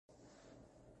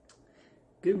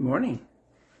Good morning.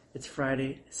 It's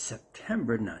Friday,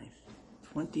 September 9th,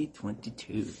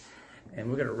 2022. And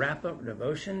we're going to wrap up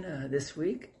devotion this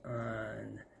week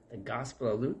on the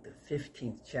Gospel of Luke, the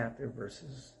 15th chapter,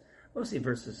 mostly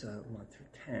verses 1 through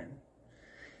 10.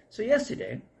 So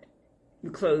yesterday, we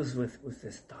closed with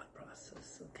this thought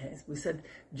process, okay? We said,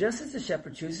 just as the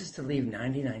shepherd chooses to leave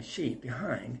 99 sheep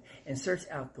behind and search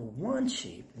out the one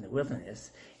sheep in the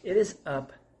wilderness, it is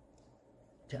up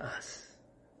to us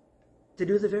to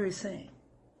do the very same.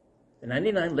 The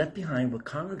 99 left behind will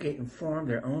congregate and form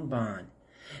their own bond.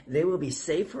 They will be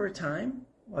safe for a time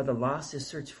while the lost is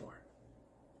searched for.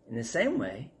 In the same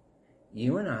way,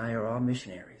 you and I are all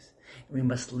missionaries, and we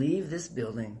must leave this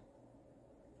building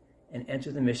and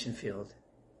enter the mission field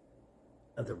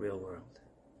of the real world.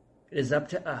 It is up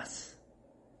to us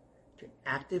to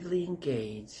actively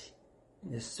engage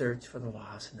in the search for the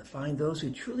lost and to find those who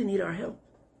truly need our help.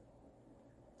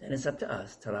 Then it's up to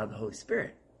us to allow the Holy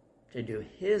Spirit to do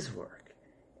His work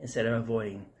instead of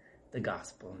avoiding the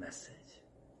gospel message.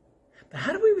 But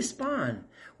how do we respond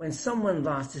when someone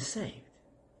lost is saved?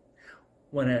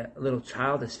 When a little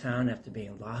child is found after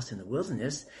being lost in the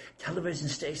wilderness, television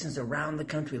stations around the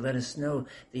country let us know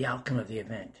the outcome of the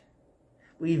event.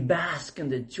 We bask in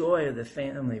the joy of the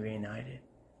family reunited.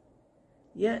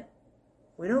 Yet,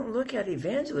 we don't look at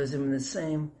evangelism in the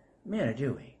same manner,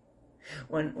 do we?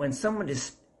 When someone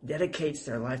dedicates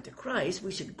their life to Christ,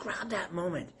 we should grab that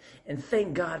moment and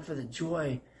thank God for the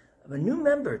joy of a new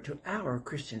member to our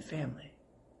Christian family.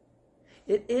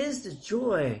 It is the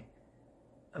joy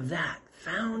of that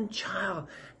found child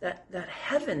that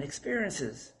heaven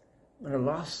experiences when a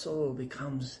lost soul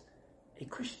becomes a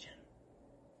Christian.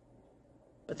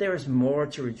 But there is more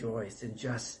to rejoice than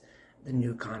just the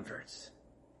new converts.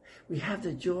 We have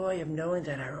the joy of knowing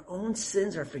that our own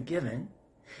sins are forgiven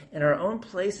and our own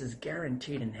place is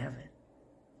guaranteed in heaven.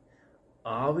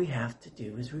 All we have to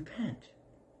do is repent.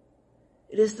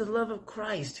 It is the love of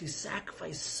Christ who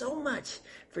sacrificed so much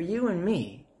for you and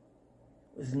me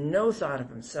with no thought of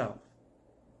himself.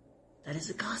 That is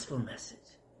the gospel message.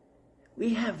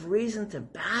 We have reason to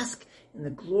bask in the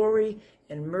glory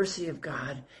and mercy of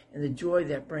God and the joy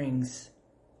that it brings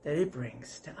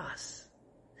to us.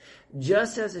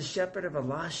 Just as a shepherd of a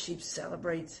lost sheep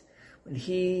celebrates when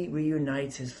he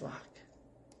reunites his flock,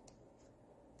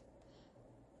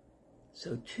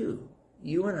 so too,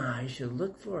 you and I should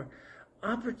look for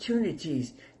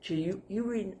opportunities to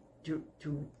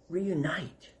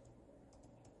reunite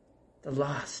the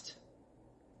lost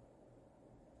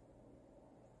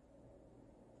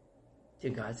to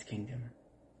God's kingdom.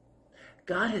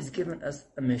 God has given us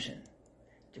a mission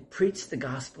to preach the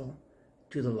gospel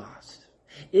to the lost.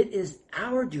 It is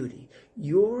our duty,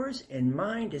 yours and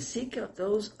mine, to seek out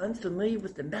those unfamiliar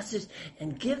with the message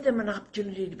and give them an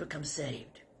opportunity to become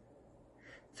saved.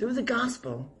 Through the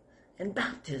gospel and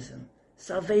baptism,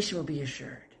 salvation will be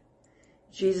assured.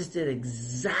 Jesus did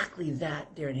exactly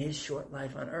that during his short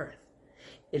life on earth.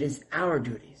 It is our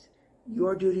duties,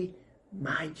 your duty,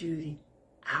 my duty,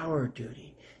 our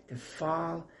duty, to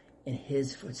follow in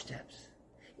his footsteps.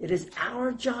 It is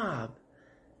our job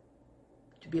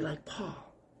to be like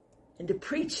Paul and to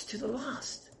preach to the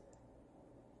lost.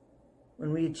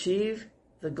 When we achieve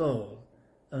the goal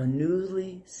of a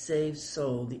newly saved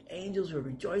soul, the angels will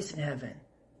rejoice in heaven.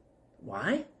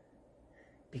 Why?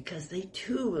 Because they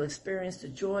too will experience the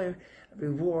joy of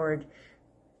reward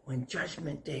when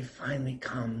Judgment Day finally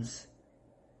comes.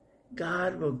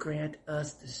 God will grant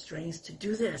us the strength to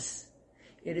do this.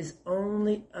 It is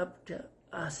only up to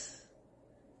us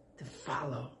to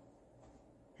follow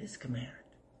his command.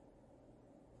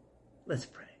 Let's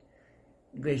pray.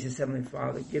 Gracious Heavenly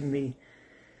Father, give me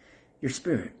your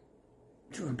Spirit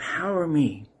to empower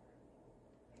me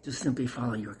to simply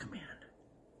follow your command.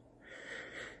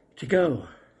 To go,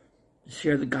 to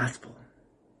share the gospel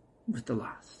with the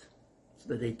lost, so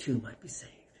that they too might be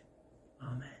saved.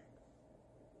 Amen.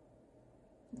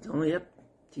 It's only up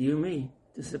to you and me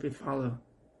to simply follow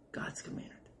God's command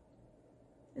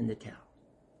and to tell.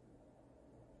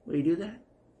 Will you do that?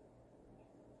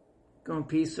 Go in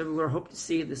peace, serve the Lord. Hope to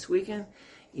see you this weekend,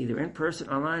 either in person,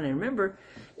 online. And remember,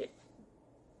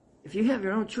 if you have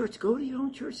your own church, go to your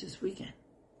own church this weekend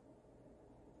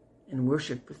and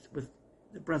worship with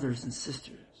the brothers and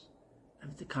sisters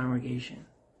of the congregation,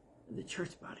 of the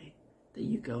church body that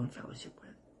you go and fellowship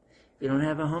with. If you don't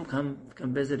have a home,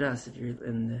 come visit us. If you're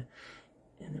in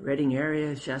the Redding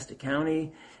area, Shasta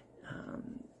County,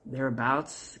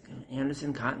 thereabouts,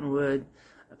 Anderson, Cottonwood,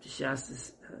 up to Shasta,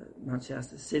 Mount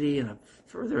Shasta City, and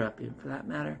further up, even for that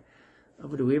matter,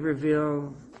 over to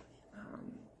Weaverville.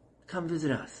 Come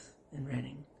visit us in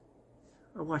Redding,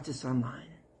 or watch us online.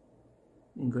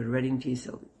 You can go to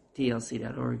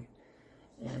readingtlc.org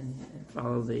and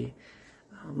follow the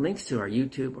links to our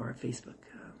YouTube or our Facebook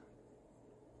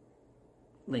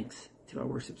links to our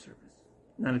worship service.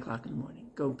 9 o'clock in the morning.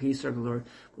 Go in peace, serve the Lord.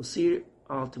 We'll see you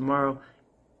all tomorrow.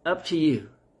 Up to you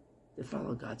to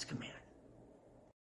follow God's command.